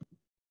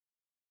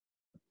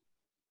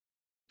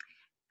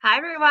Hi,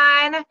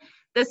 everyone.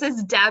 This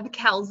is Deb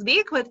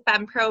Kelsbeek with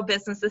FemPro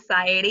Business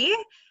Society.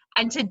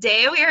 And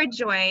today we are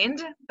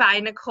joined by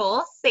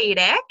Nicole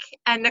Sadek.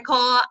 And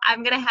Nicole,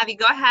 I'm going to have you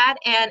go ahead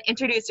and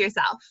introduce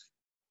yourself.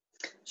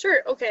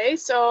 Sure. Okay.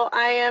 So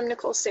I am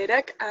Nicole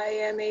Sadek. I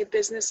am a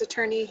business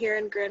attorney here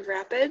in Grand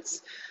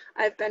Rapids.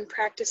 I've been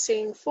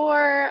practicing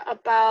for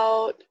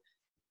about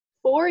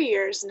 4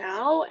 years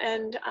now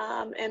and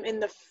am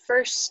in the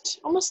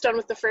almost done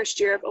with the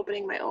first year of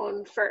opening my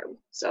own firm.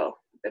 So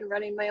I've been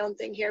running my own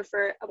thing here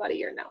for about a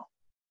year now.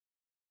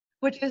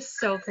 Which is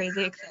so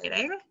crazy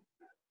exciting.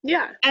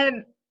 Yeah.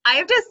 And I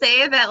have to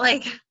say that,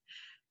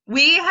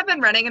 we have been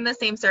running in the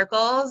same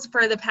circles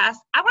for the past,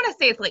 I want to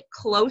say it's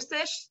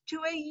close-ish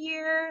to a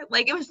year.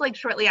 It was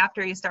shortly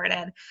after you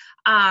started.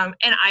 And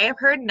I have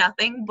heard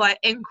nothing but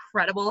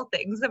incredible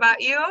things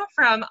about you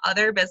from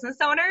other business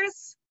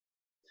owners.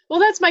 Well,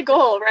 that's my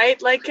goal, right?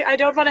 I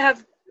don't want to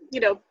have,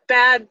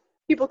 bad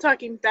people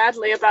talking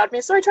badly about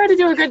me. So I try to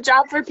do a good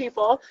job for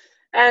people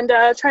and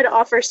try to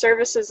offer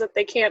services that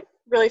they can't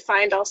really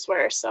find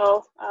elsewhere.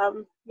 So,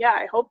 yeah,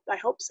 I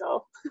hope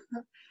so.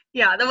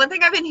 Yeah, the one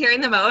thing I've been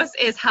hearing the most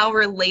is how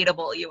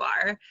relatable you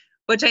are,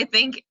 which I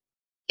think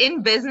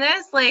in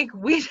business,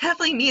 we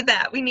definitely need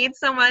that. We need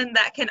someone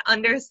that can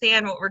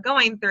understand what we're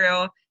going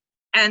through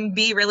and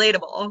be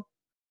relatable.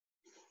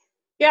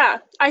 Yeah,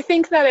 I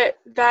think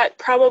that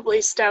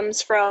probably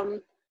stems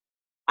from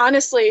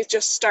honestly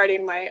just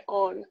starting my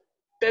own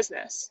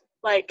business.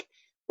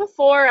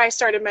 Before I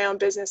started my own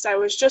business, I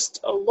was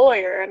just a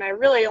lawyer and I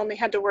really only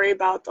had to worry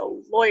about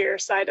the lawyer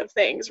side of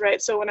things, right?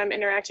 So when I'm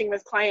interacting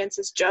with clients,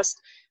 it's just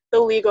the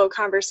legal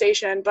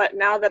conversation. But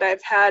now that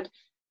I've had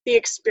the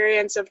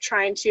experience of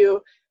trying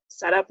to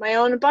set up my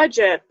own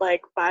budget,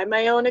 buy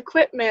my own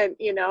equipment,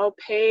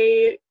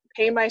 pay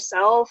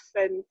myself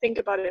and think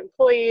about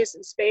employees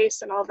and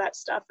space and all that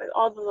stuff, and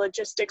all the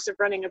logistics of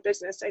running a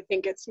business, I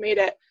think it's made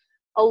it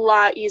a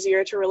lot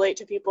easier to relate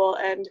to people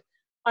and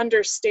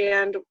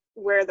understand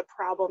where the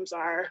problems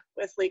are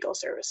with legal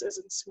services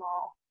and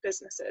small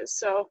businesses.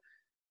 So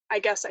I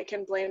guess I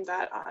can blame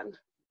that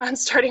on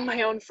starting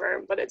my own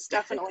firm, but it's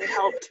definitely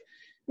helped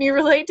me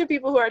relate to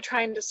people who are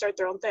trying to start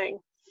their own thing.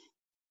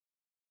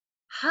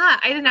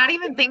 I did not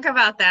even think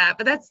about that,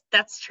 but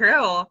that's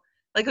true.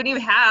 When you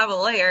have a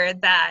lawyer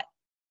that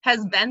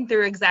has been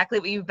through exactly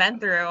what you've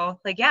been through,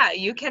 yeah,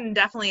 you can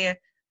definitely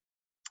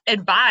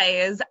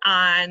advise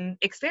on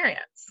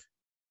experience.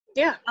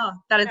 Yeah. Oh,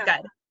 that is Yeah.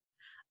 good.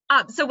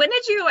 So when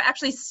did you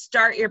actually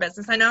start your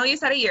business? I know you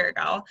said a year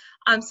ago.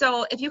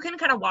 So if you can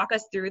kind of walk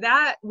us through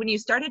that, when you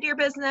started your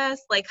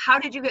business, how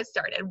did you get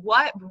started?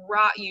 What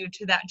brought you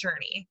to that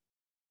journey?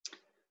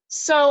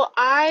 So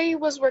I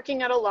was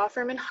working at a law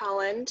firm in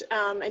Holland.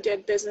 I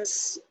did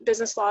business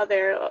law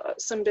there,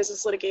 some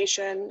business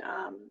litigation,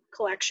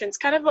 collections,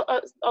 kind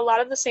of a lot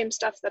of the same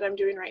stuff that I'm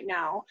doing right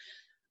now.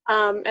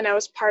 And I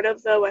was part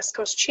of the West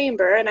Coast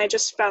Chamber, and I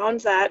just found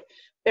that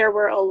there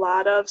were a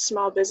lot of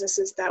small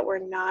businesses that were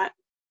not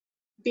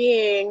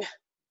being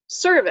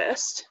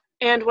serviced.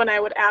 And when I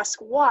would ask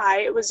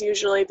why, it was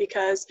usually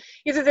because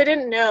either they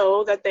didn't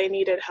know that they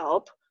needed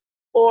help,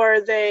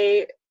 or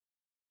they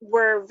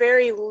were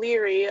very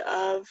leery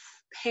of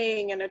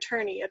paying an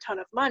attorney a ton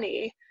of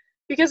money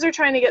because they're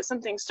trying to get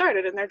something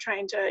started and they're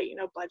trying to,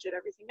 budget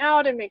everything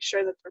out and make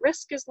sure that the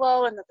risk is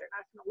low and that they're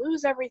not going to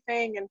lose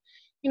everything, and,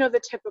 the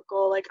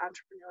typical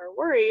entrepreneur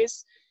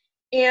worries.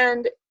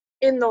 And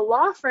in the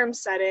law firm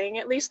setting,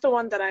 at least the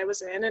one that I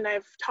was in, and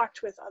I've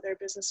talked with other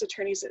business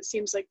attorneys, it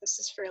seems like this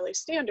is fairly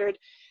standard,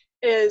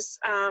 is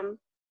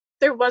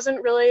there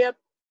wasn't really a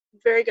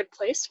very good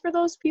place for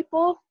those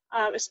people,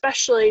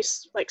 especially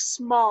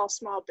small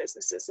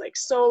businesses, like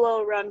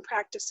solo run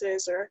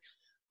practices,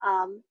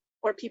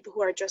 or people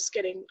who are just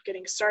getting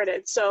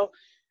started. So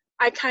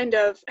I kind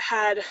of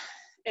had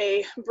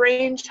a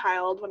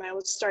brainchild when I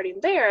was starting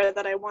there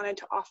that I wanted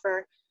to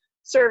offer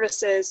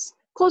services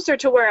closer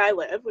to where I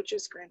live, which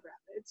is Grand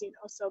Rapids,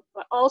 so,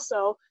 but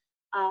also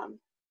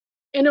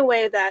in a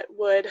way that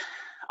would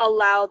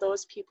allow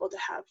those people to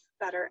have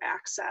better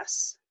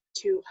access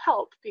to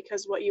help,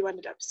 because what you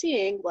ended up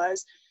seeing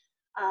was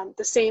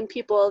the same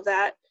people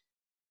that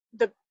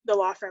the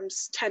law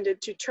firms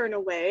tended to turn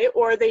away,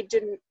 or they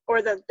didn't,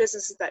 or the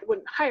businesses that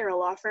wouldn't hire a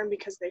law firm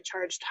because they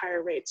charged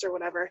higher rates or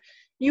whatever,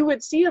 you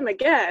would see them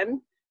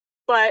again,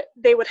 but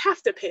they would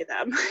have to pay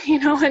them,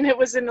 and it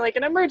was in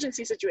an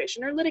emergency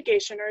situation or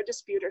litigation or a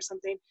dispute or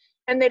something,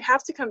 and they'd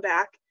have to come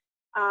back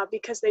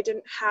because they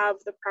didn't have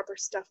the proper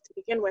stuff to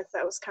begin with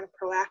that was kind of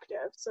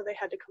proactive. So they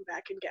had to come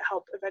back and get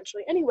help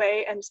eventually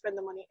anyway and spend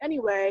the money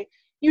anyway,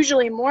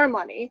 usually more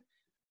money.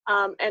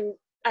 And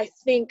I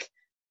think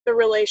the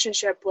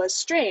relationship was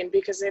strained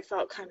because they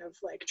felt kind of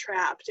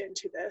trapped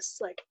into this,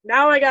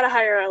 now I got to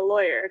hire a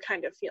lawyer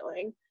kind of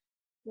feeling,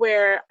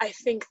 where I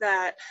think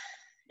that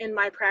in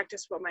my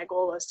practice, what my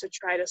goal was to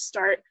try to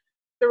start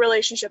the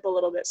relationship a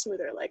little bit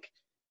smoother.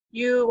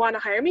 You want to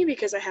hire me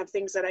because I have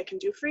things that I can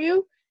do for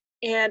you,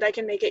 and I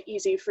can make it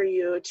easy for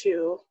you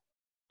to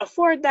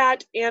afford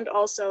that and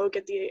also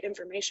get the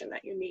information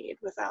that you need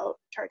without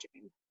charging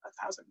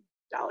 $1,000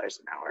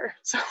 an hour.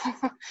 So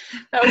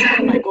that was kind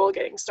of my goal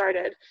getting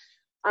started.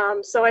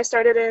 So I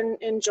started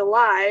in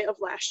July of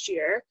last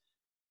year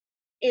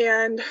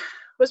and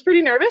was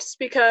pretty nervous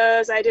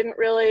because I didn't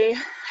really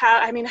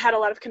have, I had a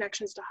lot of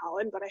connections to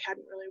Holland, but I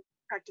hadn't really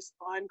practiced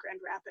law in Grand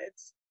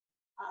Rapids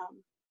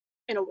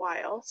in a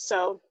while.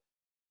 So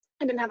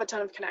I didn't have a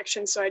ton of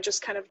connections. So I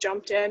just kind of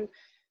jumped in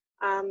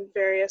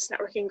various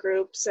networking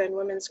groups and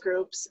women's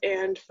groups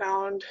and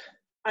found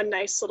a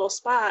nice little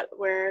spot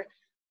where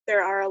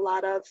there are a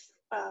lot of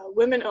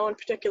women-owned,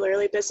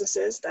 particularly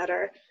businesses that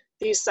are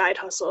these side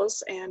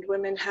hustles, and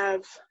women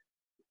have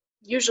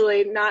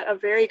usually not a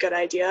very good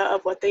idea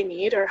of what they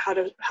need or how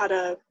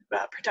to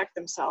protect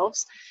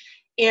themselves,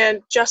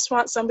 and just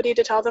want somebody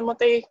to tell them what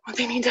they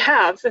need to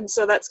have. And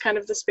so that's kind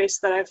of the space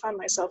that I found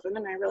myself in,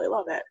 and I really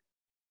love it.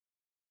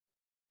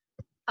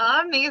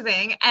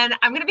 Amazing. And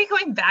I'm going to be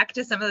going back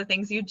to some of the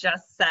things you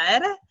just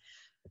said,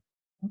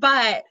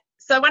 but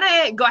so I want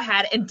to go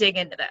ahead and dig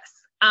into this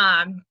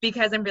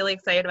because I'm really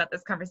excited about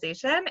this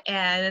conversation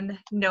and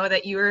know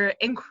that you're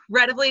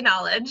incredibly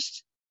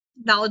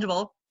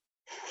knowledgeable,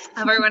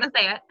 however you want to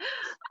say it.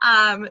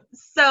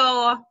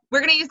 So we're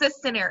going to use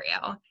this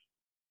scenario.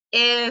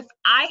 If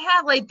I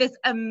have like this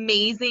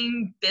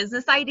amazing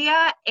business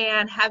idea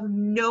and have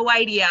no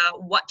idea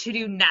what to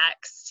do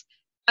next,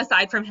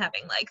 aside from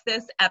having like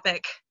this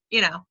epic,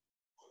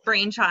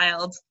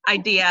 brainchild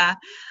idea,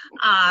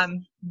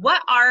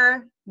 what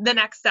are the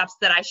next steps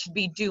that I should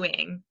be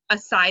doing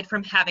aside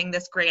from having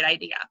this great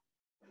idea?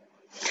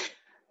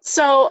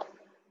 So,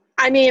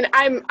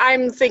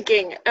 I'm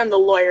thinking on the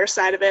lawyer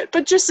side of it,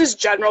 but just as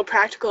general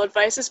practical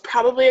advice, is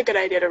probably a good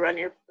idea to run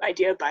your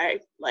idea by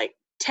like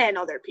 10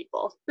 other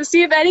people to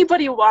see if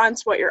anybody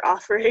wants what you're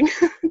offering,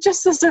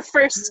 just as a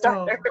first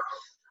starter.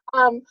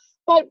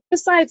 But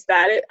besides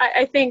that,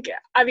 I think,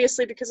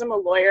 obviously, because I'm a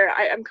lawyer,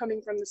 I'm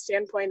coming from the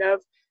standpoint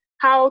of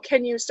how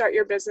can you start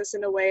your business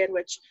in a way in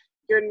which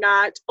you're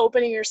not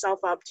opening yourself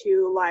up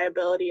to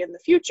liability in the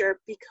future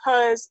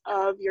because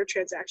of your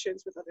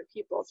transactions with other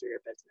people through your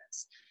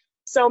business.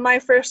 So my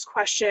first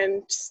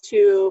question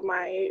to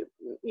my,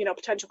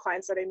 potential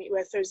clients that I meet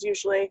with is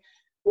usually,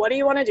 what do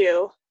you want to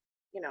do?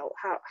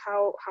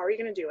 How are you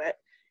going to do it?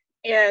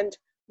 And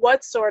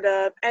what sort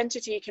of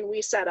entity can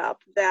we set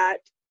up that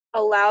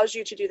allows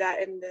you to do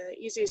that in the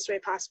easiest way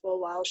possible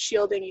while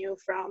shielding you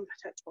from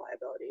potential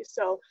liability?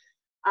 So,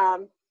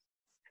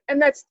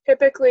 and that's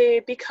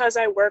typically because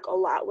I work a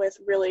lot with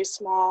really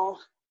small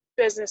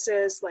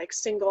businesses, like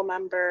single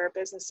member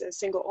businesses,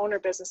 single owner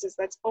businesses.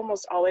 That's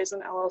almost always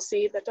an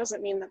LLC. That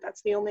doesn't mean that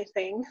that's the only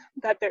thing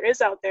that there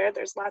is out there.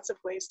 There's lots of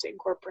ways to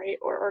incorporate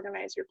or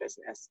organize your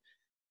business.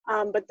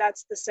 But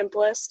that's the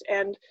simplest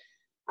and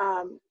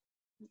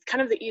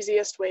kind of the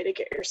easiest way to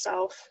get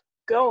yourself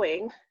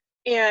going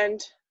and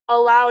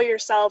allow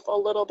yourself a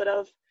little bit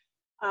of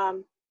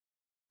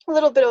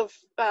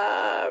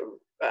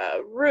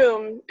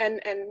room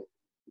and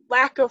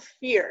lack of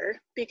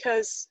fear,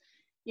 because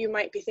you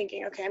might be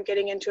thinking, okay, I'm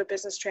getting into a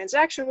business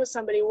transaction with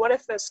somebody. What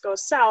if this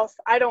goes south?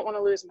 I don't want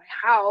to lose my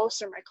house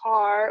or my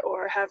car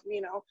or have,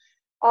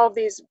 all of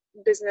these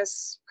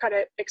business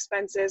credit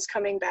expenses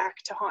coming back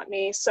to haunt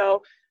me.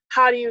 So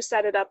how do you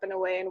set it up in a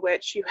way in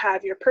which you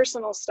have your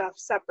personal stuff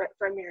separate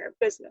from your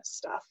business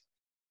stuff?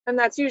 And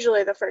that's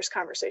usually the first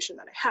conversation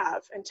that I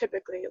have. And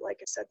typically, like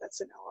I said,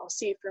 that's an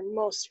LLC for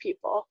most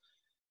people.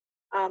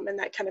 And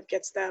that kind of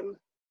gets them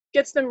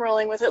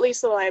rolling with at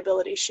least the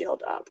liability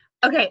shield up.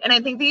 Okay, and I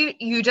think that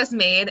you just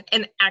made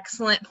an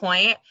excellent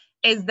point,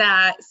 is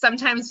that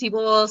sometimes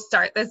people will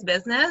start this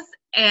business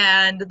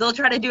and they'll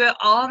try to do it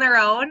all on their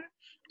own,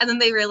 and then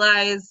they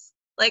realize,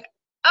 like,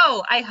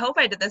 oh, I hope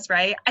I did this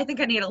right. I think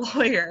I need a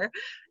lawyer,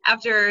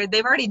 after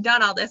they've already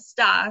done all this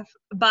stuff.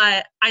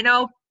 But I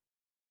know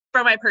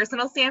from my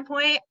personal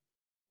standpoint,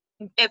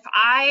 if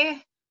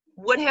I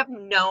would have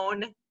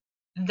known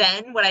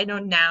then what I know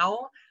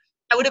now,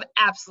 I would have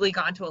absolutely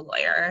gone to a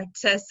lawyer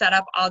to set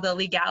up all the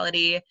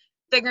legality,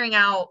 figuring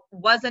out,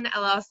 was an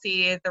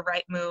LLC the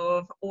right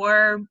move,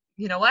 or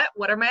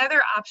what are my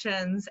other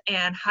options,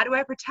 and how do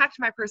I protect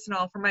my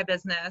personal from my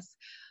business?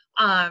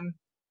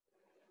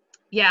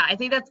 Yeah, I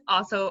think that's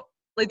also,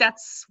 like,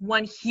 that's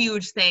one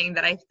huge thing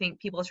that I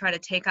think people try to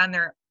take on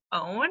their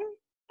own,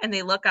 and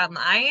they look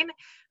online,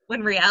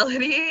 when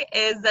reality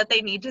is that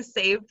they need to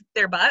save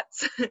their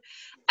butts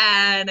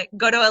and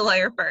go to a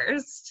lawyer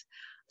first.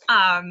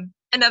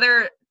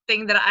 Another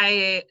thing that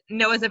I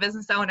know as a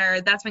business owner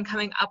that's been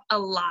coming up a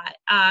lot,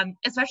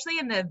 especially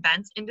in the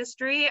events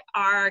industry,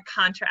 are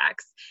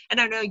contracts.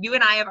 And I know you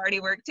and I have already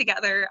worked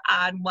together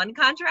on one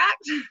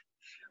contract,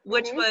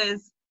 which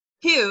was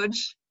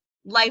huge,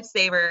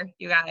 lifesaver,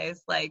 you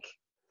guys. Like,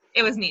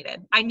 it was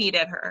needed. I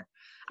needed her.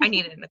 I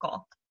needed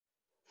Nicole.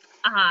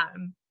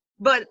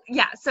 But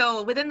yeah,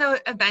 so within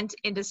the event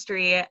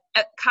industry,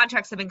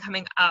 contracts have been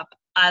coming up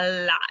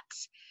a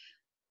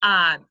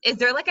lot. Is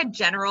there like a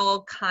general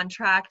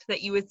contract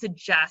that you would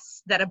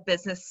suggest that a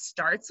business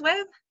starts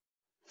with?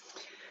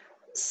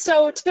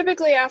 So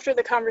typically after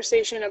the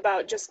conversation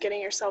about just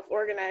getting yourself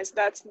organized,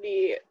 that's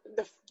the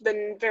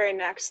very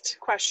next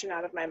question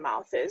out of my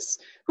mouth is,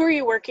 who are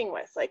you working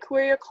with? Like, who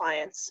are your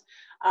clients?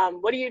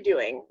 What are you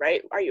doing,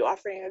 right? Are you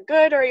offering a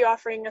good or are you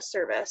offering a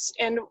service?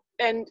 And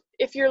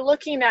if you're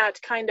looking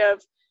at kind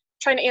of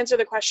trying to answer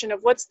the question of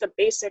what's the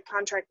basic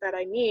contract that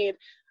I need,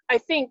 I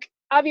think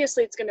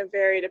obviously it's going to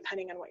vary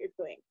depending on what you're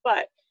doing,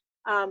 but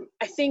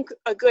I think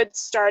a good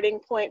starting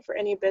point for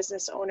any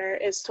business owner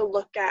is to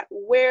look at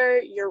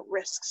where your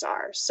risks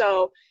are.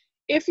 So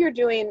if you're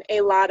doing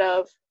a lot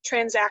of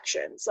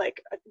transactions,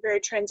 like a very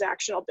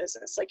transactional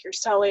business, like you're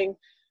selling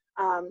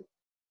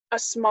a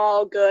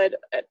small good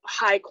at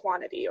high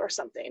quantity or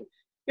something,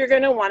 you're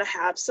going to want to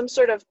have some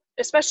sort of,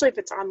 especially if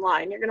it's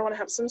online, you're going to want to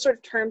have some sort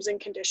of terms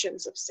and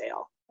conditions of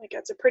sale. Like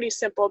that's a pretty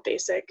simple,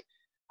 basic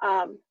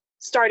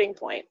starting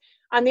point.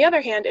 On the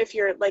other hand, if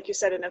you're, like you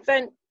said,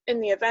 in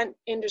the event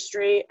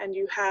industry and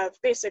you have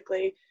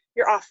basically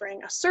you're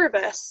offering a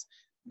service,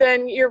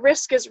 then your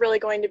risk is really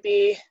going to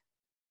be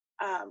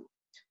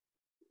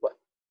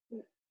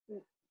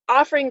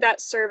offering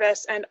that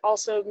service and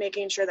also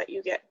making sure that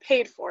you get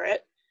paid for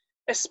it,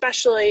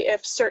 especially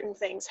if certain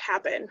things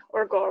happen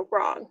or go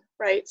wrong,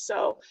 right?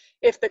 So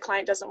if the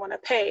client doesn't want to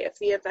pay, if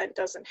the event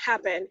doesn't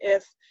happen,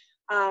 if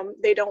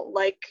they don't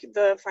like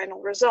the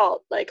final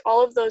result, like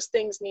all of those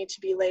things need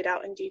to be laid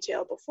out in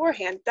detail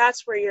beforehand.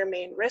 That's where your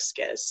main risk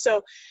is.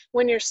 So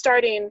when you're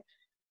starting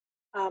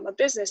a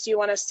business, you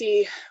want to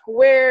see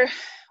where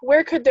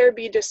could there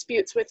be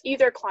disputes with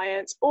either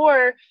clients,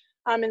 or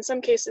in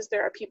some cases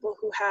there are people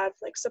who have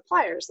like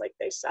suppliers, like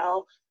they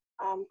sell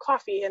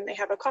coffee and they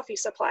have a coffee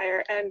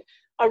supplier, and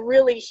a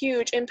really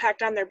huge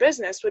impact on their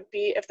business would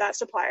be if that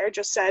supplier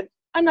just said,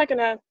 I'm not going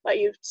to let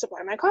you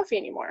supply my coffee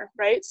anymore,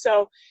 right?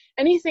 So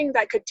anything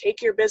that could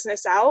take your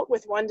business out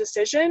with one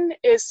decision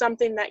is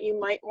something that you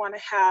might want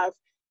to have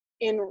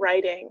in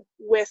writing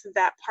with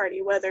that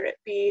party, whether it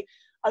be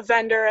a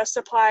vendor, a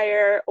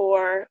supplier,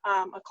 or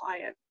a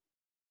client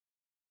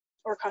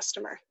or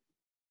customer.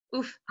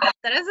 Oof,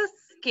 that is a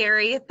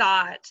scary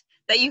thought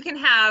that you can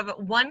have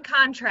one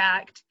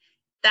contract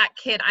that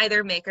can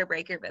either make or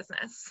break your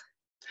business.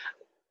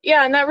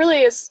 Yeah, and that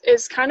really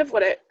is kind of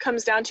what it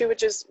comes down to,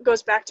 which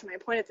goes back to my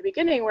point at the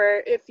beginning,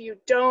 where if you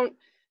don't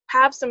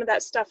have some of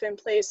that stuff in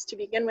place to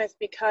begin with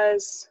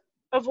because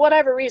of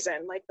whatever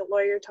reason, like the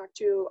lawyer you talked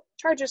to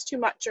charges too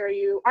much, or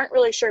you aren't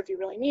really sure if you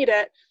really need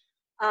it,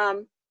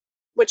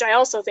 which I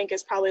also think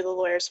is probably the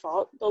lawyer's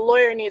fault. The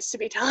lawyer needs to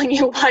be telling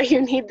you why you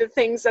need the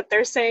things that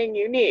they're saying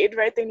you need,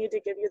 right? They need to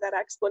give you that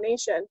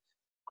explanation.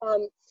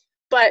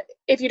 But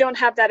if you don't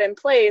have that in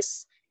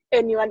place,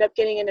 and you end up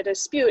getting in a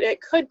dispute,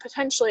 it could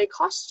potentially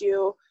cost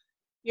you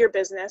your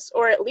business,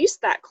 or at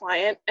least that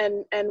client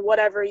and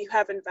whatever you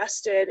have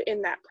invested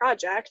in that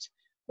project,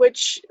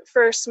 which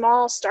for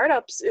small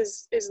startups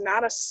is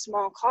not a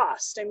small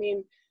cost. I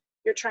mean,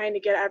 you're trying to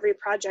get every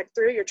project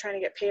through, you're trying to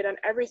get paid on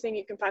everything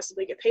you can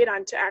possibly get paid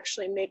on to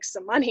actually make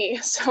some money.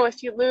 So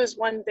if you lose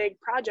one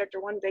big project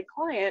or one big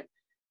client,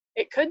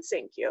 it could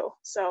sink you.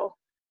 So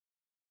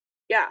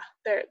yeah,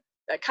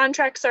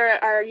 contracts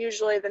are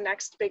usually the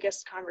next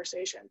biggest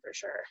conversation for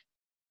sure.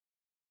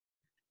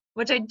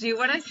 Which I do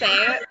want to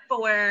say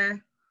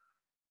for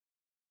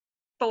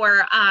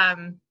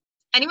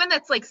anyone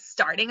that's like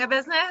starting a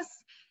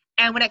business,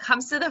 and when it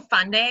comes to the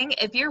funding,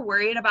 if you're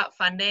worried about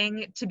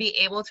funding to be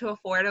able to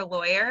afford a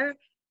lawyer,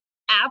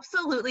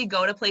 absolutely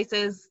go to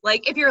places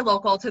like, if you're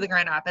local to the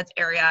Grand Rapids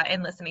area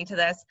and listening to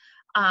this,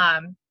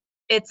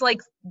 it's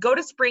like go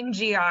to Spring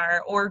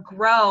GR or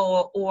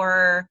Grow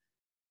or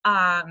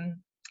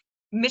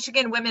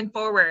Michigan Women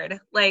Forward.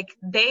 Like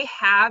they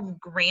have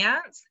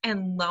grants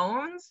and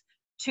loans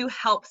to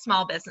help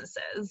small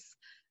businesses.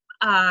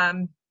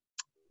 I'm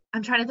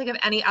trying to think of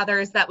any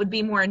others that would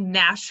be more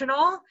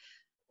national.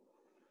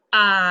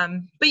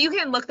 But you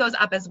can look those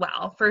up as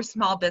well for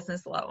small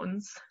business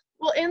loans.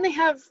 Well, and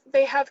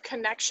they have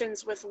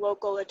connections with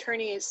local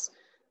attorneys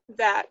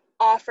that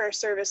offer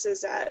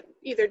services at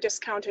either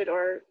discounted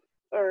or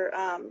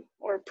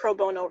pro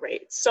bono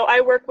rates. So I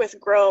work with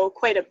Grow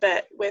quite a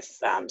bit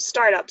with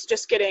startups,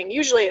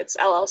 usually it's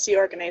LLC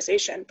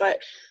organization, but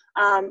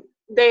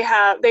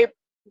they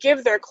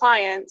give their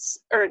clients,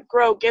 or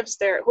Grow gives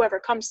whoever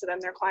comes to them,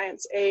 their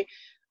clients, a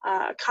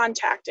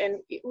contact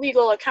in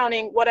legal,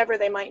 accounting, whatever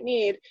they might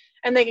need,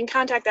 and they can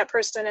contact that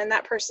person, and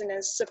that person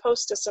is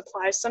supposed to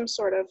supply some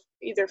sort of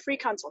either free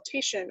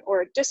consultation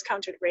or a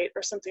discounted rate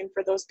or something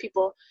for those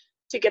people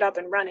to get up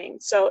and running.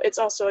 So it's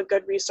also a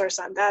good resource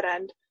on that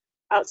end,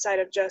 outside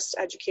of just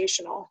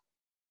educational.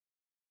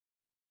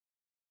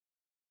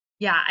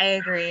 Yeah, I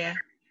agree.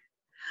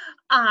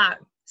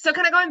 So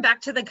kind of going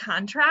back to the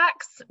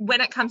contracts,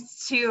 when it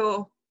comes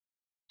to,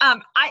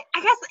 I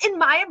guess in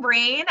my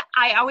brain,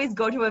 I always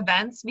go to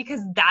events because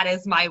that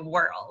is my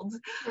world.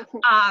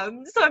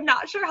 So I'm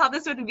not sure how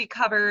this would be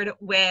covered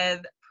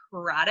with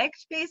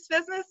product-based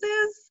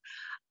businesses.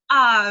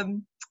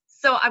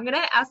 So I'm going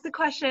to ask the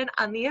question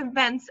on the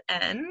events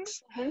end.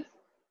 Mm-hmm.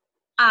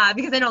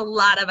 Because I know a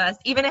lot of us,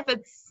 even if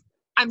it's,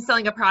 I'm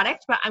selling a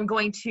product, but I'm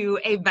going to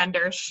a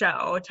vendor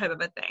show type of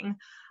a thing.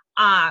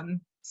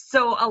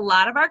 So a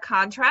lot of our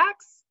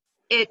contracts,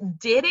 it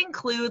did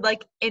include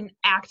like an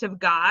act of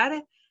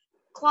God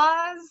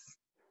clause,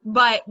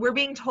 but we're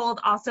being told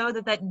also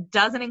that that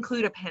doesn't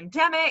include a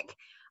pandemic.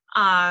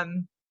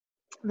 The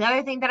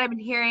other thing that I've been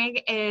hearing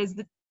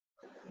is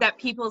that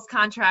people's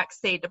contracts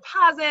say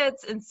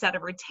deposits instead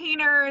of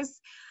retainers.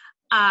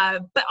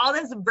 But all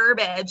this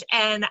verbiage,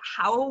 and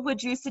how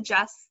would you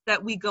suggest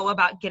that we go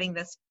about getting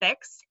this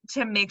fixed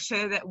to make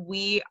sure that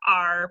we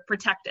are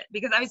protected?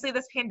 Because obviously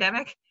this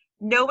pandemic,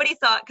 nobody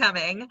saw it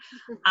coming.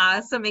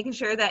 So making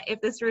sure that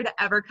if this were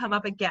to ever come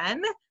up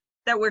again,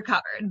 that we're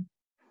covered.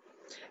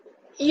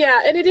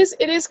 Yeah, and it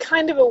is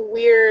kind of a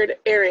weird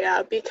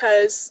area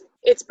because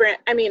it's brand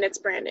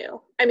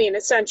new. I mean,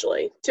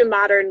 essentially, to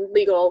modern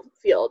legal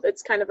field,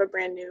 it's kind of a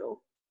brand new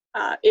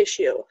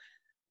issue.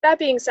 That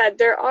being said,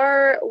 there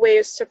are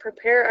ways to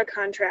prepare a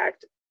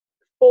contract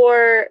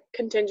for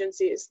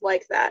contingencies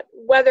like that.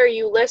 Whether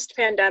you list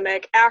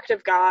pandemic, act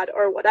of God,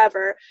 or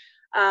whatever,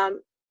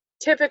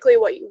 typically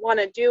what you want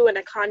to do in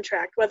a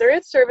contract, whether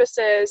it's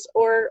services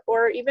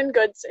or even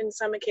goods in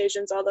some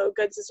occasions, although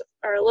goods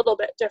are a little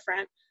bit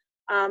different.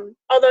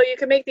 Although you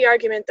can make the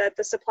argument that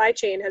the supply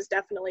chain has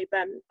definitely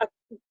been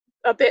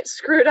a bit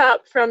screwed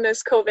up from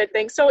this COVID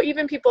thing. So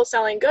even people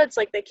selling goods,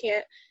 like they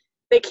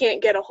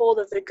can't get a hold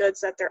of the goods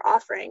that they're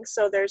offering.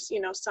 So there's,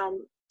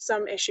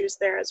 some issues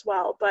there as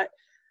well. But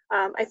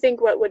I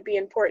think what would be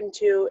important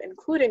to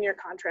include in your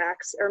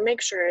contracts, or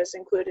make sure is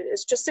included,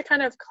 is just to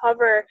kind of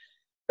cover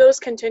those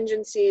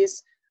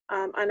contingencies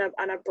in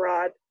a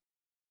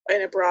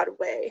broad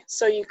way.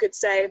 So you could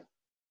say,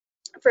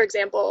 for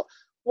example,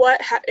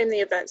 in the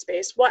event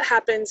space, what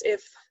happens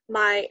if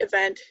my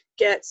event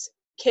gets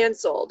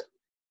canceled,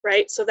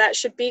 right? So that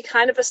should be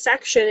kind of a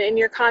section in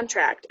your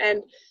contract,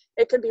 and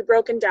it can be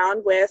broken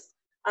down with,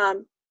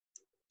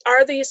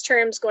 are these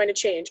terms going to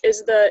change?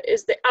 Is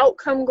the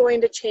outcome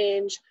going to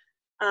change?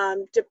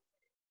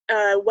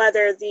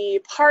 Whether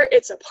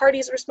it's a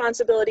party's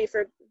responsibility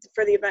for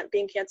the event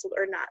being canceled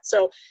or not.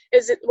 So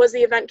was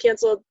the event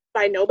canceled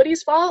by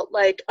nobody's fault?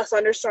 Like a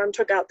thunderstorm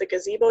took out the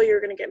gazebo you were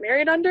going to get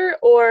married under?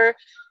 Or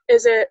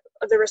is it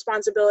the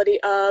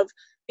responsibility of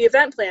the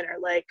event planner,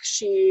 like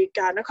she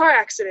got in a car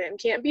accident and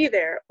can't be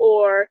there?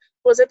 Or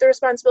was it the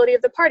responsibility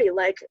of the party,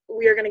 like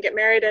we are going to get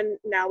married and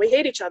now we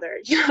hate each other?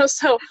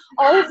 So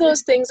all of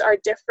those things are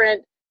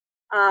different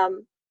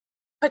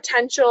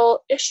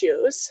potential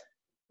issues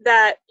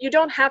that you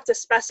don't have to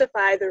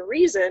specify the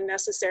reason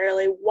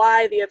necessarily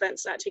why the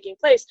event's not taking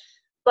place,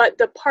 but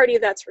the party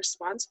that's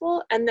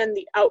responsible, and then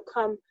the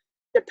outcome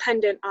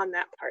dependent on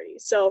that party.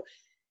 So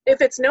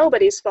if it's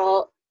nobody's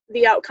fault,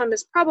 the outcome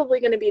is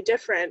probably going to be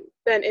different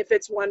than if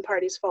it's one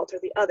party's fault or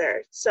the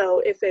other. So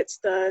if it's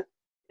the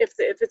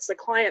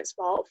client's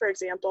fault, for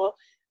example,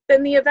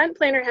 then the event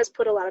planner has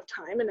put a lot of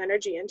time and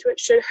energy into it,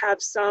 should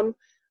have some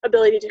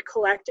ability to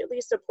collect at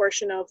least a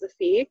portion of the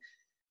fee.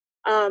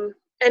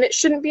 And it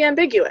shouldn't be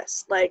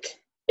ambiguous. Like,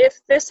 if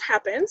this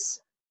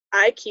happens,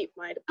 I keep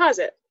my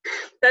deposit.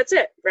 That's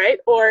it, right?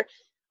 Or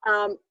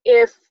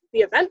if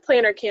the event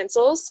planner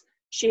cancels,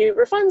 she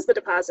refunds the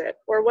deposit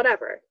or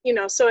whatever.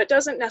 So it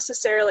doesn't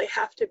necessarily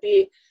have to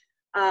be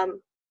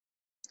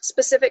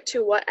specific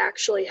to what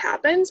actually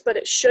happens, but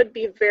it should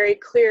be very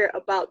clear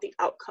about the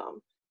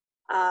outcome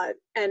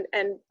and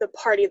the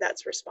party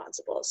that's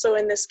responsible. So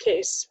in this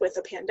case, with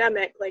a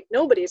pandemic, like,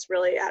 nobody's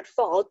really at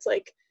fault.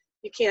 Like,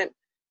 you can't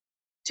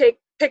take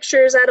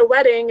pictures at a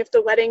wedding if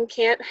the wedding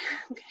can't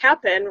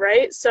happen,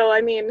 right? So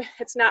I mean,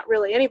 it's not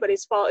really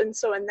anybody's fault. And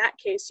so in that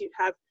case, you'd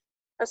have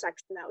a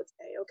section that would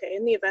say, okay,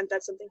 in the event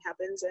that something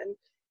happens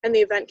and the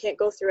event can't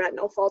go through at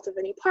no fault of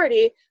any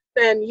party,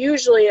 then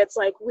usually it's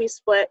like we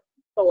split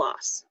the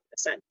loss,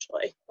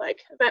 essentially. Like,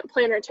 event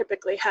planner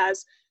typically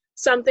has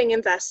something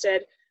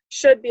invested,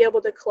 should be able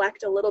to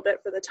collect a little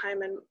bit for the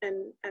time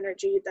and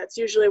energy. That's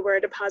usually where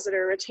a deposit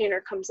or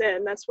retainer comes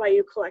in. That's why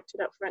you collect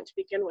it up front to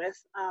begin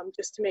with,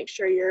 just to make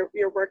sure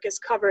your work is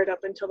covered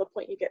up until the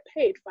point you get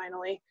paid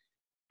finally.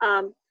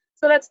 So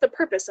that's the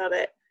purpose of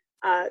it.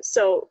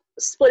 So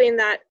splitting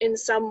that in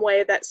some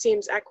way that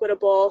seems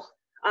equitable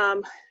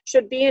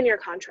should be in your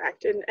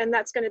contract. And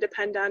that's going to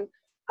depend on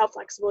how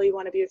flexible you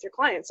want to be with your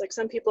clients. Like,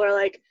 some people are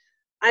like,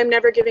 I'm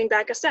never giving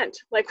back a cent.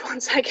 Like,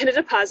 once I get a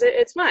deposit,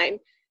 it's mine.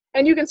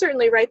 And you can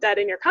certainly write that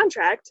in your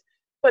contract,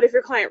 but if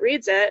your client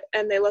reads it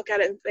and they look at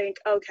it and think,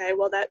 okay,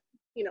 well, that,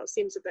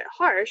 seems a bit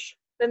harsh,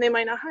 then they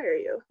might not hire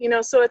you.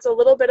 So it's a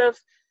little bit of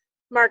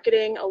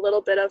marketing, a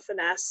little bit of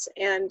finesse,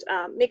 and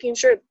making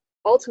sure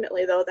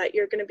ultimately, though, that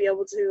you're going to be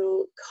able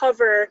to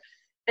cover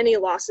any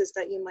losses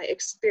that you might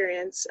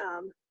experience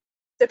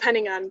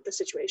depending on the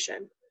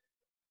situation.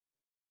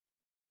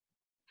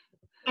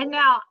 And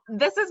now,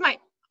 this is my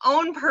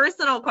own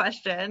personal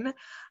question.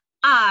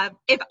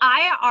 If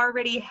I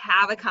already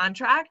have a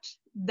contract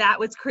that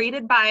was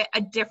created by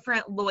a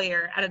different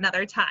lawyer at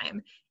another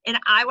time, and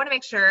I want to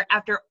make sure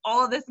after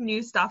all of this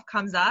new stuff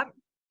comes up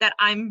that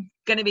I'm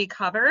going to be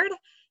covered,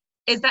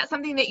 is that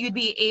something that you'd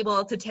be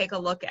able to take a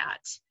look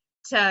at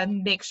to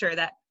make sure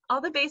that all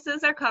the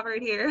bases are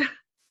covered here.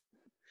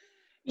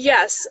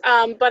 Yes,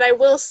 but I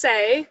will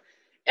say,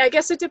 I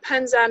guess it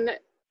depends on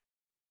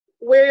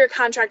where your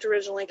contract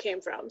originally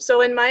came from.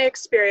 So in my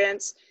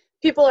experience,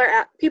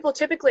 people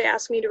typically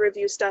ask me to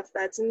review stuff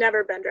that's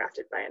never been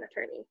drafted by an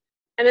attorney.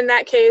 And in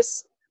that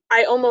case,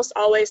 I almost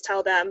always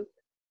tell them,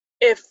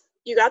 if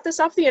you got this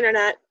off the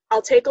internet,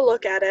 I'll take a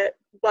look at it,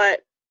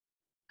 but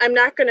I'm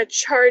not going to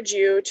charge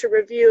you to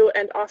review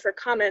and offer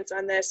comments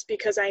on this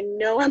because I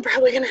know I'm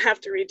probably going to have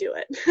to redo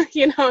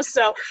it.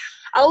 So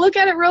I'll look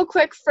at it real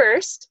quick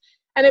first.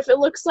 And if it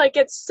looks like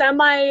it's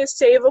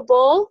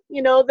semi-savable,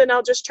 then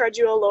I'll just charge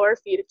you a lower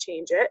fee to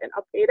change it and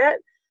update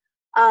it.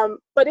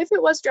 But if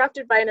it was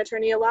drafted by an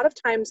attorney, a lot of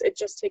times it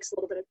just takes a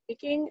little bit of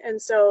tweaking. And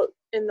so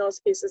in those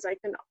cases, I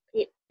can,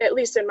 at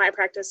least in my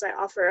practice, I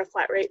offer a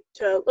flat rate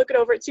to look it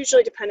over. It's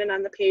usually dependent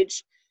on the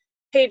page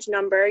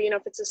number.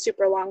 If it's a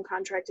super long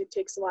contract, it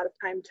takes a lot of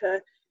time to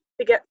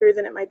get through,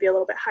 then it might be a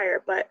little bit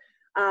higher. But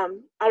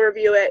I'll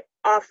review it,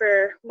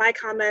 offer my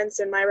comments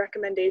and my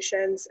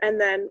recommendations,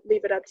 and then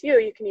leave it up to you.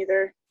 You can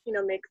either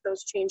make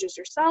those changes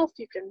yourself.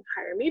 You can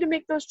hire me to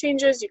make those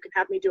changes. You can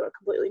have me do a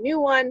completely new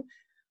one.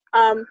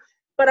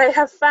 But I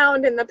have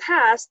found in the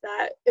past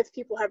that if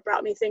people have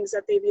brought me things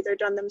that they've either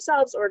done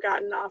themselves or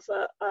gotten off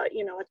a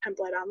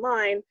template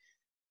online,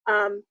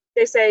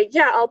 they say,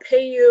 yeah, I'll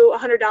pay you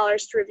 $100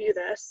 to review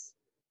this.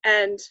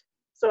 And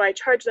so I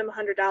charge them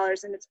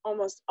 $100, and it's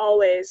almost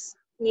always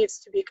needs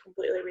to be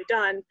completely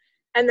redone.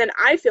 And then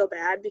I feel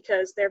bad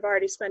because they've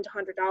already spent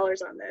 $100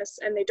 on this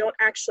and they don't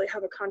actually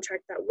have a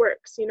contract that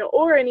works,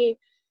 or any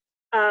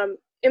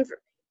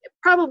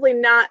probably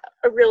not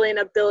really an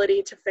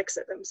ability to fix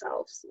it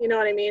themselves. You know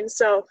what I mean?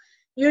 So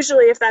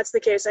usually if that's the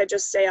case, I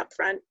just say up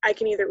front, I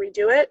can either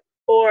redo it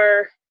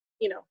or,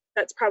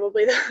 that's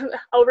probably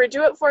I'll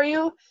redo it for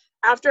you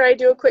after I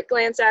do a quick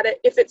glance at it.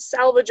 If it's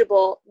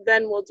salvageable,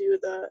 then we'll do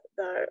the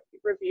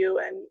review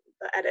and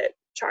the edit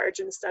charge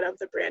instead of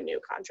the brand new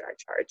contract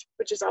charge,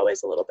 which is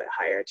always a little bit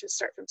higher to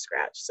start from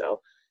scratch.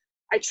 So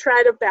I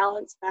try to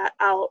balance that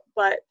out,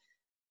 but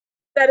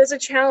that is a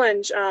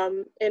challenge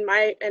in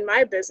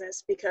my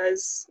business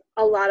because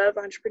a lot of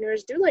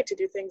entrepreneurs do like to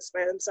do things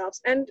by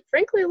themselves, and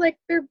frankly,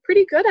 they're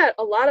pretty good at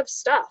a lot of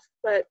stuff,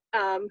 but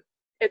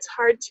it's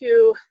hard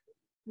to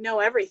know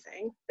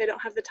everything. They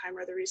don't have the time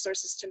or the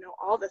resources to know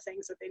all the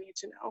things that they need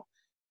to know,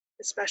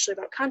 especially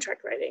about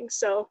contract writing.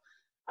 So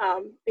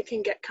it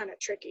can get kind of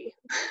tricky.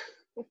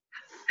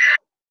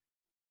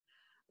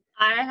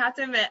 I have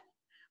to admit,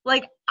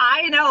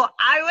 I know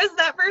I was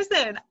that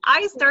person.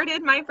 I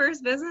started my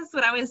first business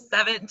when I was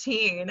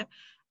 17.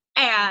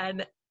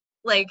 And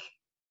I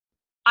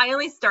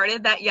only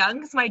started that young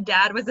because my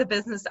dad was a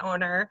business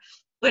owner,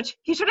 which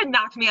he should have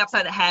knocked me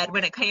upside the head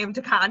when it came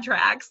to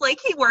contracts.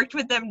 He worked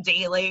with them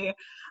daily,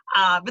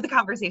 but the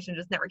conversation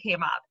just never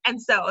came up.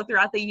 And so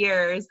throughout the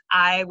years,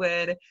 I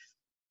would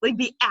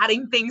be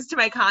adding things to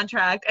my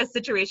contract as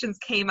situations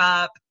came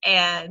up,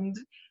 and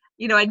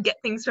I'd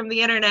get things from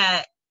the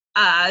internet.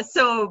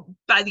 So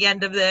by the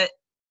end of it,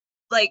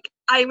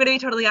 I'm going to be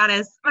totally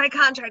honest, my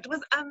contract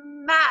was a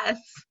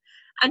mess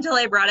until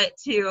I brought it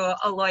to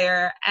a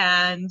lawyer,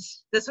 and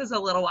this was a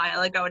little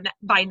while ago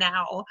by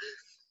now.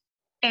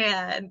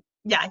 And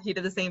yeah, he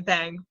did the same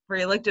thing where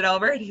he looked it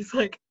over and he's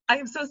like, I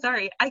am so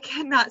sorry, I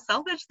cannot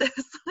salvage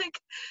this.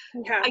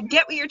 Yeah. I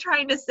get what you're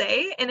trying to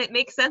say and it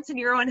makes sense in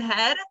your own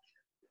head,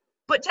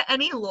 but to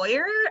any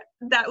lawyer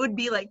that would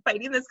be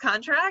fighting this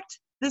contract,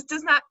 this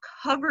does not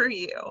cover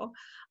you.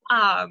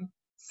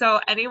 So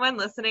anyone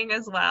listening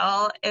as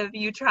well, if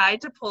you try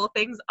to pull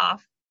things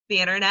off the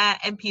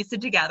internet and piece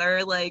it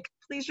together,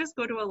 please just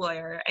go to a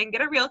lawyer and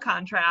get a real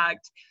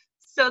contract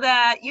so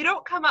that you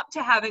don't come up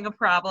to having a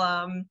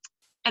problem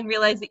and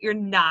realize that you're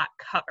not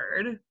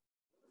covered.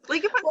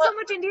 You put so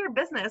much into your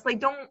business,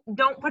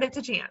 don't put it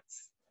to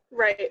chance.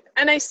 Right.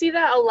 And I see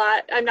that a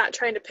lot. I'm not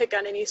trying to pick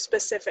on any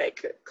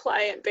specific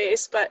client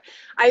base, but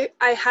I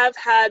have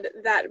had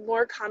that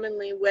more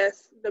commonly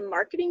with the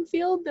marketing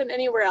field than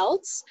anywhere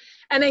else.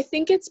 And I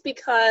think it's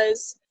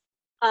because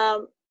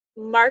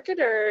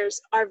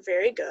marketers are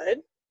very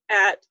good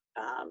at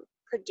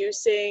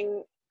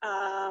producing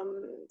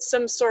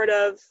some sort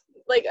of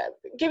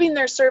giving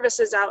their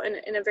services out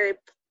in a very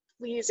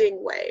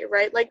pleasing way,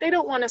 right? They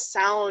don't want to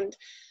sound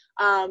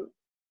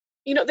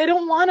they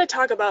don't want to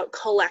talk about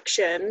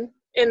collection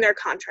in their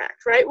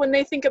contract, right? When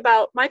they think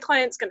about my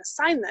client's going to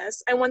sign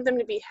this, I want them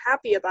to be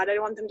happy about it.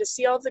 I want them to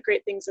see all the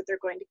great things that they're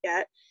going to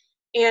get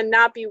and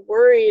not be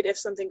worried if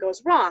something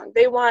goes wrong.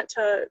 They want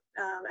to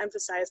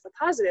emphasize the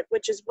positive,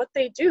 which is what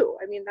they do.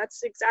 I mean,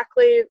 that's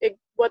exactly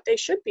what they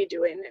should be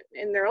doing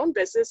in their own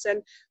business.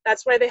 And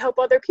that's why they help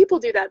other people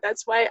do that.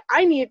 That's why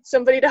I need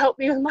somebody to help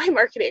me with my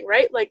marketing,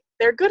 right?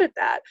 They're good at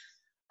that.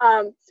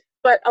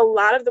 But a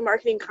lot of the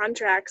marketing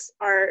contracts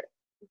are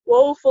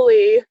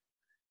woefully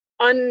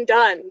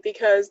undone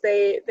because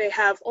they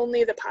have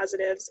only the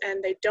positives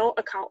and they don't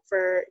account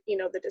for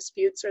the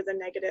disputes or the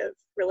negative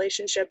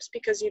relationships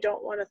because you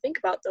don't want to think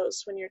about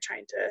those when you're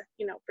trying to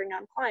bring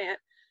on client.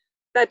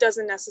 That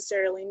doesn't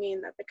necessarily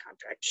mean that the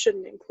contract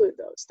shouldn't include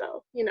those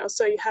though,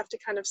 so you have to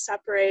kind of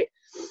separate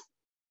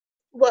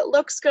what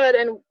looks good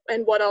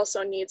and what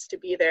also needs to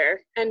be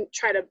there and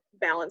try to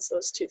balance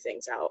those two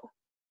things out.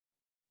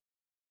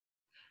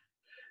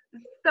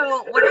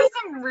 So what are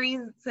some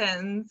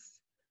reasons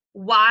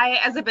why,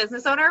 as a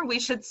business owner, we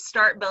should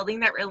start building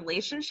that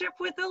relationship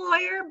with a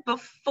lawyer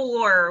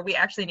before we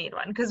actually need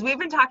one? Because we've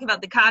been talking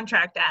about the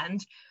contract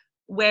end,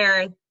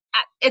 where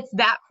it's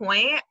that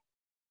point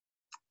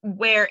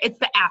where it's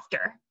the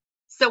after.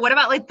 So what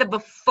about like the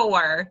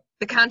before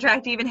the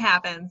contract even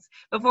happens,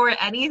 before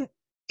any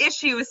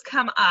issues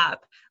come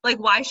up? Like,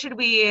 why should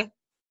we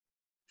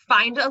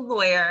find a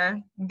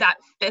lawyer that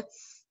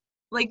fits,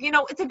 like,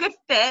 it's a good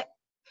fit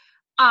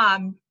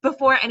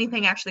before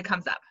anything actually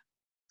comes up?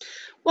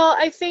 Well,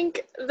 I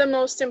think the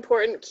most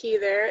important key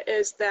there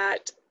is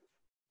that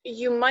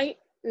you might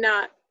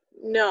not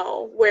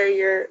know where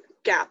your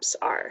gaps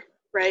are,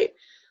 right?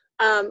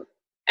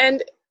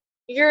 And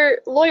your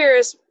lawyer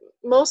is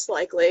most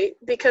likely,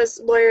 because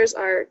lawyers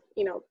are,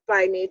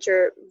 by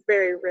nature,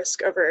 very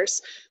risk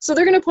averse. So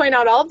they're going to point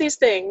out all of these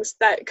things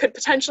that could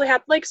potentially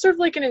happen, like sort of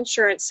like an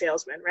insurance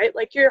salesman, right?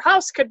 Like your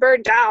house could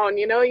burn down,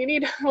 you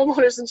need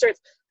homeowners insurance.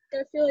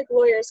 I feel like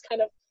lawyers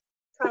kind of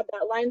trod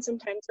that line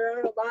sometimes. There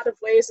are a lot of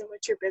ways in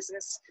which your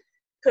business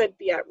could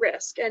be at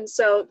risk. And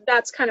so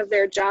that's kind of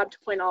their job, to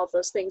point all of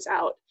those things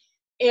out.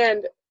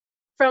 And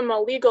from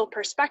a legal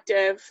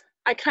perspective,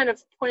 I kind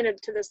of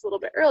pointed to this a little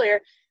bit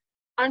earlier,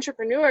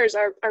 entrepreneurs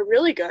are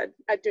really good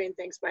at doing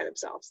things by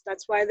themselves.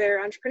 That's why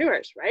they're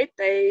entrepreneurs, right?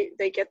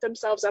 They get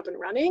themselves up and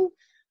running.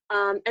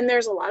 And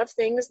there's a lot of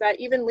things that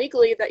even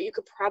legally that you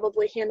could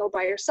probably handle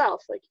by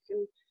yourself. Like you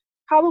can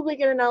probably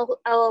get an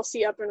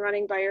LLC up and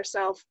running by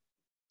yourself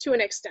to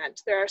an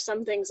extent. There are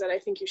some things that I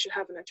think you should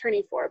have an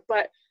attorney for,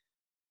 but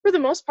for the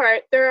most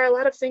part, there are a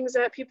lot of things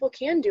that people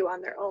can do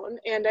on their own.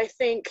 And I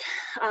think,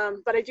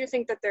 but I do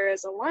think that there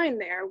is a line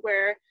there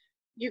where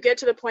you get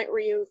to the point where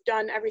you've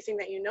done everything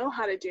that you know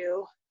how to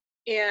do,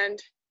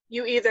 and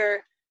you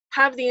either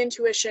have the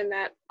intuition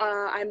that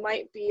I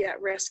might be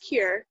at risk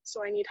here,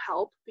 so I need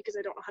help because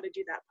I don't know how to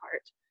do that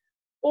part,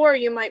 or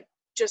you might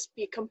just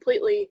be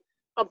completely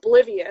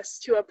oblivious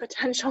to a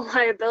potential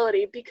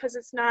liability because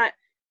it's not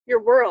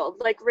your world.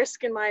 Like,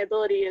 risk and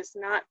liability is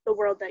not the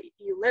world that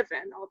you live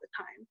in all the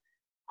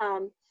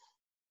time.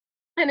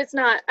 And it's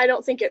not, I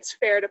don't think it's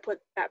fair to put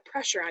that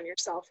pressure on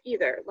yourself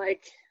either.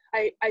 Like,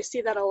 I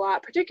see that a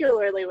lot,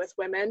 particularly with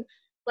women.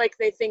 Like,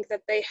 they think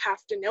that they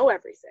have to know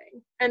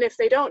everything. And if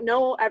they don't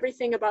know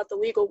everything about the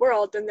legal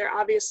world, then they're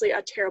obviously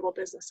a terrible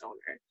business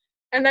owner.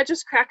 And that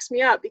just cracks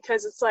me up,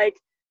 because it's like,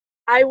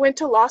 I went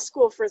to law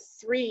school for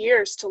 3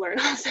 years to learn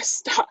all this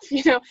stuff,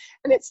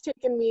 and it's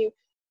taken me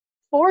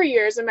 4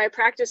 years in my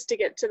practice to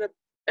get to the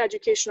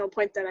educational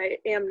point that I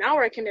am now,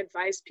 where I can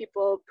advise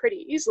people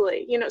pretty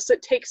easily, so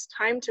it takes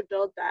time to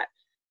build that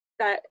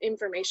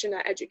information,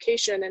 that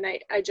education. And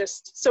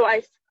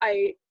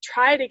I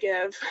try to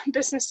give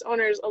business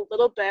owners a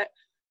little bit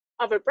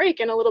of a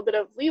break and a little bit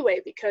of leeway,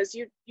 because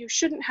you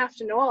shouldn't have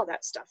to know all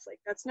that stuff. Like,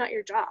 that's not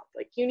your job.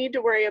 Like, you need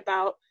to worry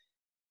about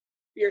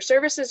your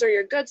services or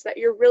your goods that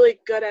you're really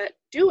good at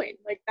doing.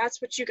 Like, that's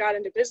what you got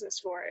into business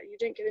for. You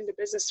didn't get into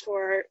business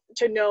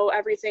to know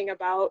everything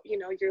about,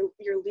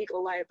 your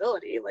legal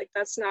liability. Like,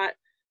 that's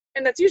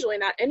usually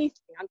not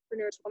anything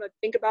entrepreneurs want to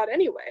think about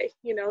anyway,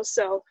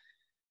 so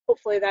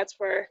hopefully that's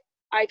where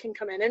I can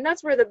come in. And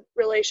that's where the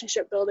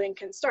relationship building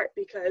can start,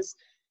 because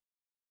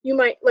you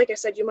might, like I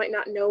said, you might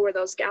not know where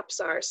those gaps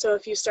are. So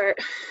if you start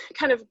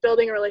kind of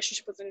building a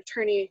relationship with an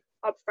attorney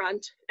up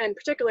front, and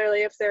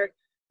particularly if they're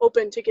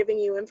open to giving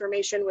you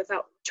information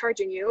without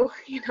charging you,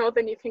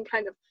 then you can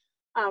kind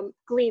of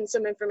glean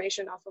some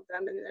information off of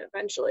them. And then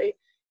eventually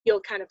you'll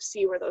kind of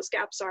see where those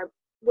gaps are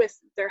with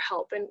their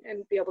help, and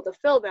be able to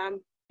fill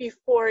them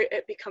before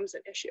it becomes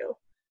an issue.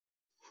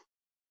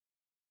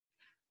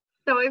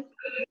 So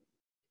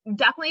we've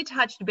definitely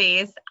touched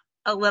base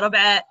a little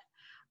bit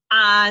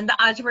on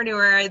the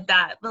entrepreneur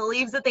that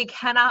believes that they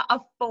cannot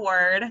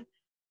afford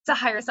to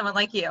hire someone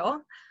like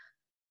you,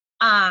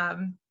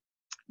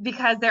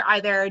 because they're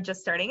either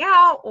just starting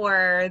out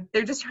or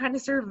they're just trying to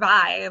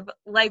survive.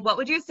 Like, what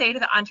would you say to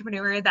the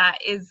entrepreneur that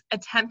is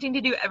attempting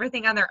to do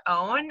everything on their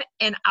own,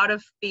 and out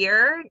of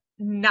fear,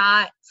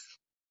 not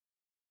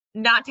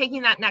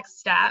taking that next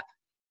step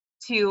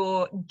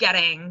to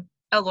getting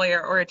a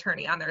lawyer or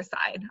attorney on their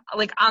side,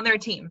 like on their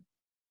team?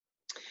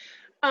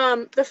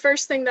 The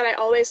first thing that I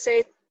always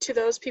say to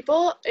those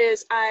people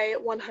is, I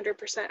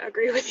 100%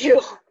 agree with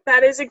you.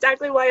 That is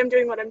exactly why I'm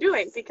doing what I'm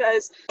doing,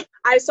 because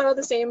I saw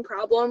the same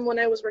problem when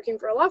I was working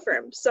for a law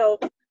firm. So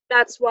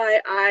that's why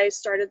I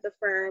started the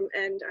firm,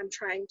 and I'm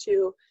trying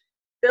to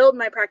build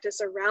my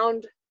practice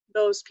around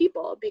those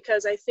people,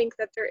 because I think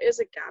that there is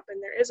a gap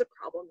and there is a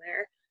problem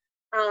there.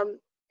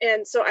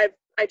 And so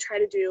I try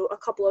to do a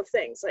couple of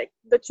things. Like,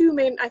 the two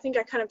main, I think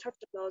I kind of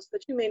touched on those, the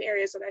two main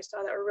areas that I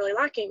saw that were really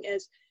lacking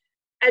is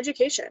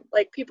education.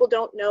 Like, people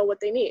don't know what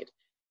they need.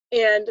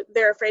 And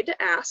they're afraid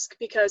to ask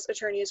because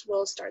attorneys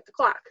will start the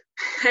clock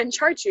and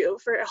charge you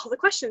for all the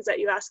questions that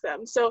you ask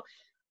them. So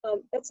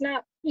that's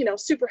not,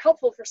 super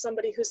helpful for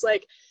somebody who's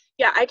like,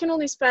 yeah, I can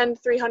only spend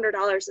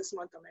 $300 this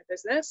month on my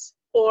business,